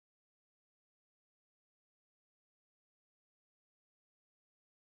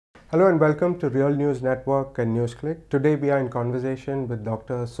Hello and welcome to Real News Network and NewsClick. Today we are in conversation with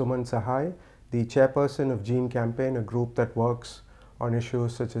Dr. Suman Sahai, the chairperson of Gene Campaign, a group that works on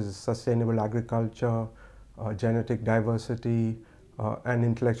issues such as sustainable agriculture, genetic diversity, and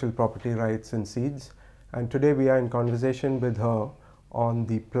intellectual property rights in seeds. And today we are in conversation with her on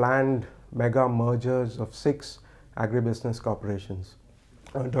the planned mega mergers of 6 agribusiness corporations.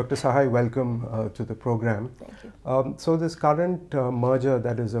 Dr. Sahai, welcome to the program. Thank you. So this current merger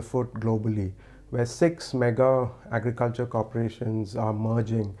that is afoot globally, where 6 mega agriculture corporations are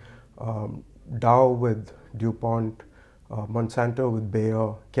merging, Dow with DuPont, Monsanto with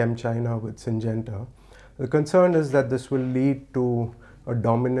Bayer, ChemChina with Syngenta. The concern is that this will lead to a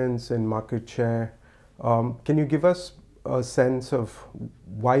dominance in market share. Can you give us a sense of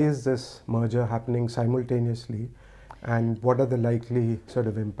why is this merger happening simultaneously? And what are the likely sort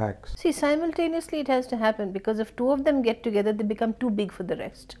of impacts? See, simultaneously it has to happen because if 2 of them get together, they become too big for the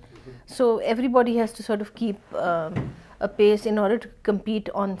rest. So everybody has to sort of keep a pace in order to compete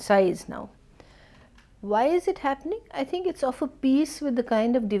on size now. Why is it happening? I think it's of a piece with the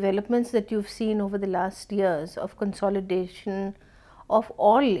kind of developments that you've seen over the last years of consolidation of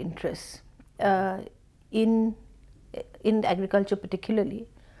all interests in agriculture, particularly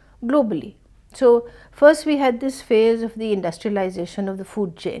globally. So first we had this phase of the industrialization of the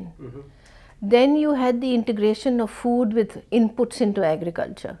food chain. Then you had the integration of food with inputs into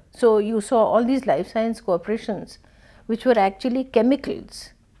agriculture. So you saw all these life science corporations which were actually chemicals.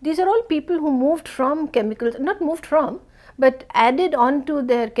 These are all people who moved from chemicals, not moved from, but added on to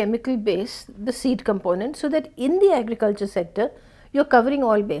their chemical base the seed component, so that in the agriculture sector you're covering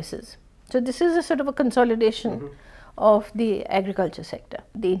all bases. So this is a sort of a consolidation of the agriculture sector.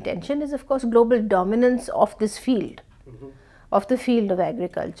 The intention is, of course, global dominance of this field, of the field of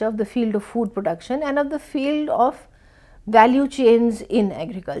agriculture, of the field of food production, and of the field of value chains in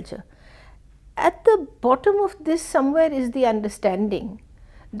agriculture. At the bottom of this somewhere is the understanding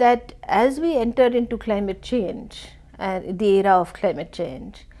that as we enter into climate change and the era of climate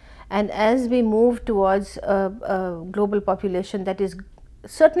change, and as we move towards a global population that is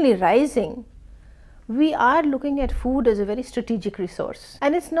certainly rising, we are looking at food as a very strategic resource,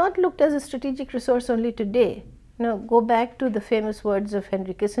 and it's not looked as a strategic resource only today. Go back to the famous words of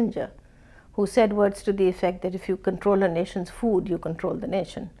Henry Kissinger, who said words to the effect that if you control a nation's food, you control the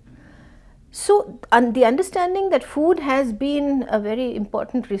nation. So the understanding that food has been a very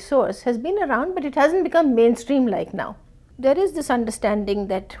important resource has been around, but it hasn't become mainstream like now. There is this understanding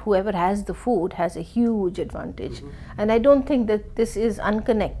that whoever has the food has a huge advantage, and I don't think that this is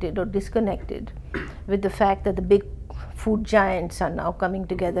unconnected or disconnected with the fact that the big food giants are now coming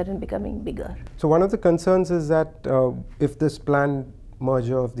together and becoming bigger. So one of the concerns is that if this planned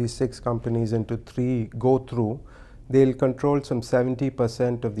merger of these 6 companies into 3 go through, they'll control some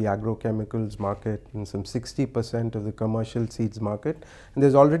 70% of the agrochemicals market and some 60% of the commercial seeds market. And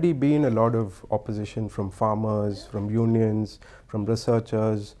there's already been a lot of opposition from farmers, from unions, from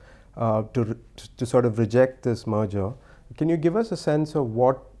researchers to sort of reject this merger. Can you give us a sense of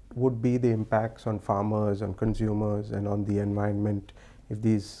what would be the impacts on farmers, on consumers, and on the environment if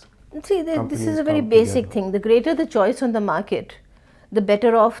these this is a very basic thing. The greater the choice on the market, the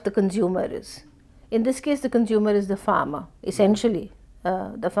better off the consumer is. In this case, the consumer is the farmer, essentially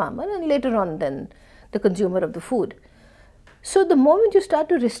the farmer, and later on then the consumer of the food. So the moment you start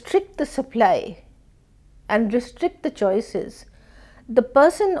to restrict the supply and restrict the choices, the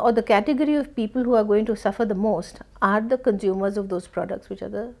person or the category of people who are going to suffer the most are the consumers of those products, which are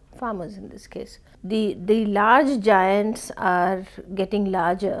the farmers in this case. The large giants are getting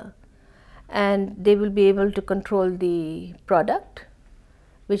larger, and they will be able to control the product,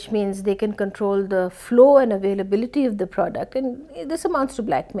 which means they can control the flow and availability of the product, and this amounts to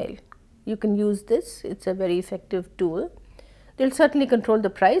blackmail. You can use this, it's a very effective tool. They'll certainly control the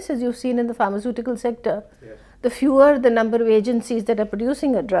price, as you've seen in the pharmaceutical sector. Yes. The fewer the number of agencies that are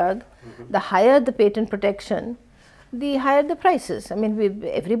producing a drug, the higher the patent protection, the higher the prices. I mean,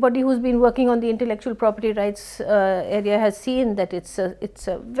 everybody who's been working on the intellectual property rights area has seen that it's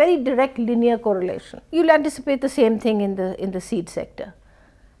a very direct linear correlation. You'll anticipate the same thing in the seed sector.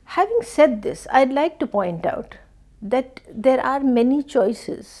 Having said this, I'd like to point out that there are many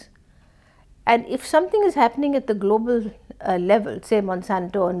choices, and if something is happening at the global level, say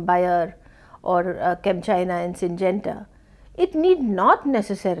Monsanto and Bayer or ChemChina and Syngenta, it need not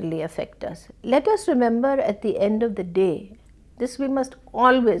necessarily affect us. Let us remember at the end of the day, this we must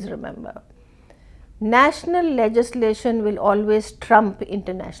always remember, national legislation will always trump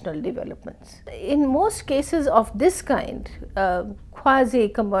international developments. In most cases of this kind,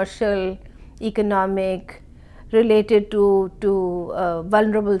 quasi-commercial, economic, related to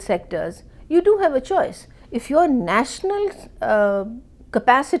vulnerable sectors, you do have a choice. If your national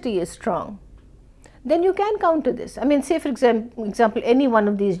capacity is strong, then you can counter this. I mean, say for example, any one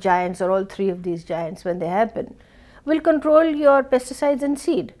of these giants or all three of these giants, when they happen, will control your pesticides and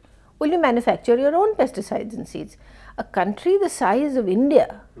seed. Will you manufacture your own pesticides and seeds? A country the size of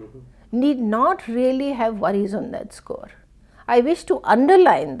India need not really have worries on that score. I wish to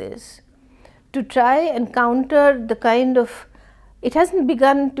underline this to try and counter the kind of, it hasn't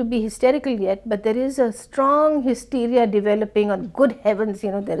begun to be hysterical yet, but there is a strong hysteria developing on, good heavens,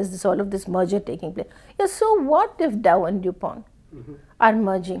 there is this, all of this merger taking place. Yeah, so what if Dow and DuPont are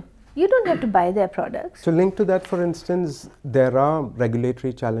merging? You don't have to buy their products. So linked to that, for instance, there are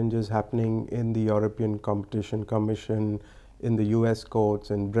regulatory challenges happening in the European Competition Commission, in the US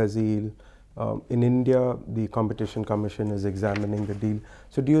courts, in Brazil. In India, the Competition Commission is examining the deal.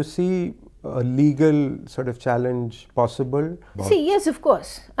 So do you see a legal sort of challenge possible? See, yes, of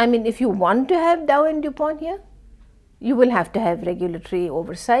course. I mean, if you want to have Dow and DuPont here, you will have to have regulatory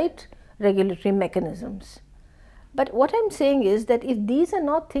oversight, regulatory mechanisms. But what I'm saying is that if these are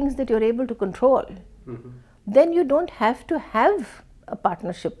not things that you're able to control, then you don't have to have a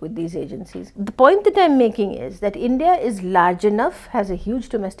partnership with these agencies. The point that I'm making is that India is large enough, has a huge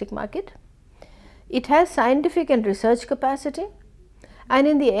domestic market. It has scientific and research capacity. And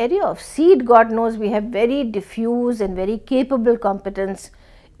in the area of seed, God knows we have very diffuse and very capable competence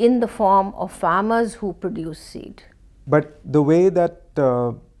in the form of farmers who produce seed. But the way that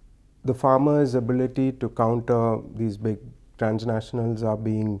the farmers' ability to counter these big transnationals are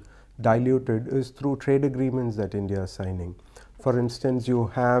being diluted is through trade agreements that India is signing. For instance, you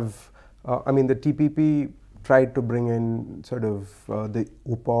have, I mean, the TPP tried to bring in sort of the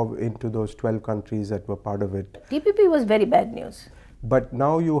UPOV into those 12 countries that were part of it. TPP was very bad news. But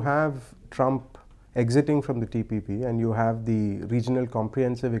now you have Trump exiting from the TPP, and you have the Regional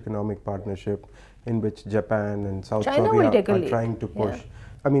Comprehensive Economic Partnership, in which Japan and South Korea are trying to push. Yeah.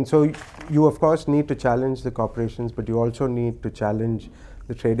 I mean, so you of course need to challenge the corporations, but you also need to challenge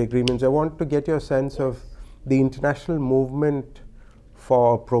the trade agreements. I want to get your sense of the international movement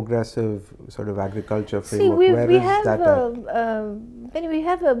for progressive sort of agriculture framework. We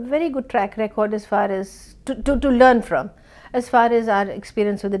have a very good track record as far as to learn from, as far as our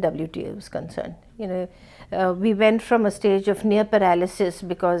experience with the WTO is concerned. We went from a stage of near paralysis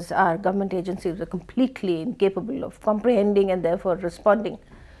because our government agencies were completely incapable of comprehending and therefore responding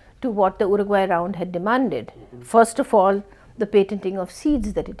to what the Uruguay round had demanded. First of all, the patenting of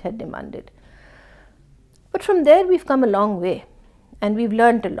seeds that it had demanded. But from there we've come a long way, and we've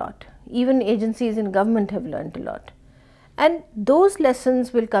learned a lot. Even agencies in government have learned a lot. And those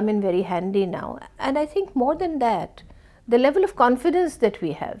lessons will come in very handy now. And I think more than that, the level of confidence that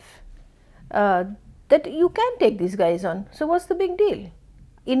we have, that you can take these guys on. So what's the big deal?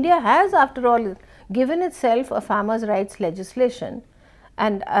 India has, after all, given itself a farmers' rights legislation,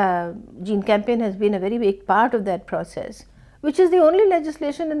 and Gene Campaign has been a very big part of that process, which is the only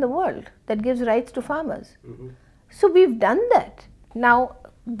legislation in the world that gives rights to farmers. So we've done that. Now,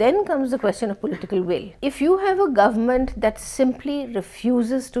 then comes the question of political will. If you have a government that simply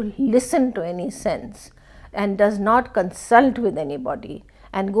refuses to listen to any sense and does not consult with anybody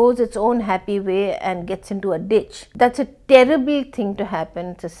and goes its own happy way and gets into a ditch, that's a terrible thing to happen.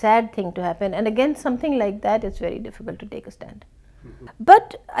 It's a sad thing to happen. And against something like that, it's very difficult to take a stand.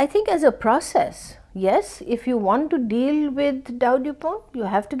 But I think as a process, yes, if you want to deal with Dow DuPont, you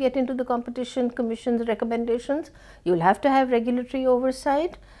have to get into the Competition Commission's recommendations. You'll have to have regulatory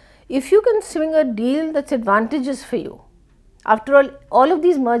oversight. If you can swing a deal that's advantageous for you, after all of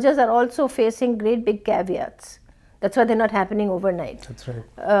these mergers are also facing great big caveats. That's why they're not happening overnight. That's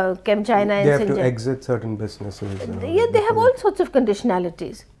right. China and they have to exit certain businesses. Yeah, they have all sorts of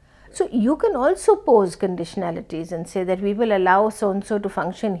conditionalities. So you can also pose conditionalities and say that we will allow so-and-so to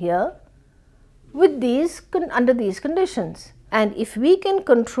function here with these, under these conditions. And if we can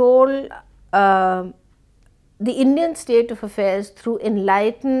control the Indian state of affairs through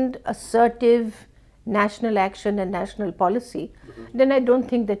enlightened, assertive national action and national policy, then I don't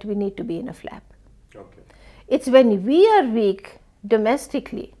think that we need to be in a flap. Okay. It's when we are weak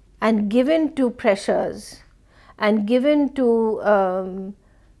domestically and given to pressures and given to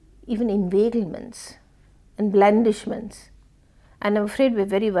even inveiglements and blandishments, and I'm afraid we're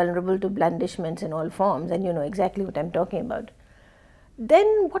very vulnerable to blandishments in all forms, and you know exactly what I'm talking about,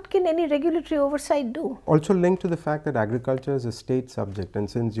 then what can any regulatory oversight do? Also linked to the fact that agriculture is a state subject, and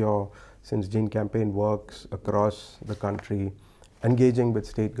since Gene Campaign works across the country, engaging with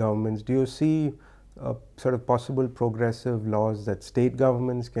state governments, do you see sort of possible progressive laws that state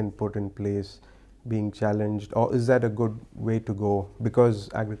governments can put in place being challenged, or is that a good way to go, because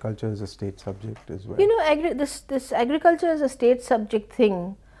agriculture is a state subject as well? You know, this agriculture as a state subject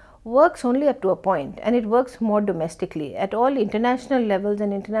thing works only up to a point, and it works more domestically. At all international levels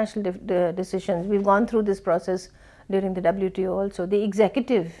and international decisions, we've gone through this process during the WTO also. The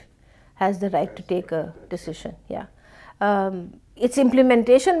executive has the right to take a decision. Yeah. Its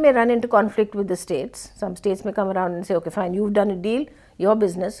implementation may run into conflict with the states. Some states may come around and say, okay, fine, you've done a deal, your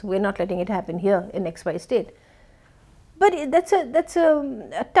business, we're not letting it happen here in XY state. But that's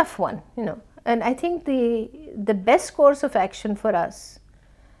a tough one, you know. And I think the best course of action for us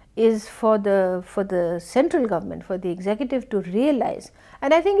is for the central government, for the executive to realize,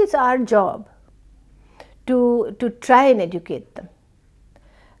 and I think it's our job to try and educate them.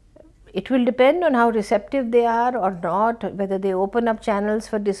 It will depend on how receptive they are or not, whether they open up channels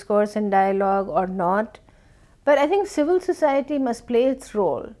for discourse and dialogue or not. But I think civil society must play its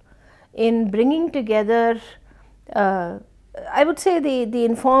role in bringing together, I would say, the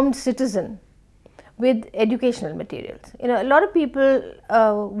informed citizen with educational materials. You know, a lot of people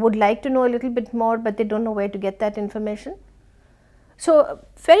would like to know a little bit more, but they don't know where to get that information. So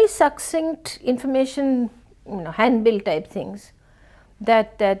very succinct information, you know, handbill type things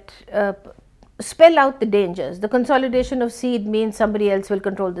that spell out the dangers. The consolidation of seed means somebody else will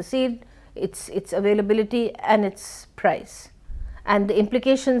control the seed, its availability and its price. And the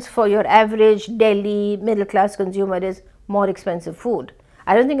implications for your average Delhi middle class consumer is more expensive food.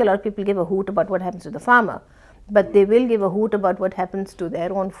 I don't think a lot of people give a hoot about what happens to the farmer, but they will give a hoot about what happens to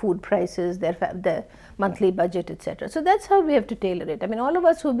their own food prices, their monthly budget, etc. So that's how we have to tailor it. I mean, all of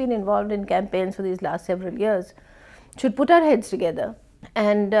us who've been involved in campaigns for these last several years should put our heads together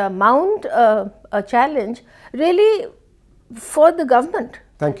and mount a challenge really for the government.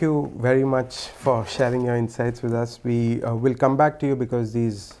 Thank you very much for sharing your insights with us. We will come back to you because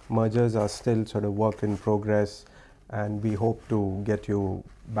these mergers are still sort of work in progress, and we hope to get you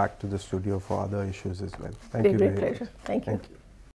back to the studio for other issues as well. Thank you very much. Great pleasure. Thank you.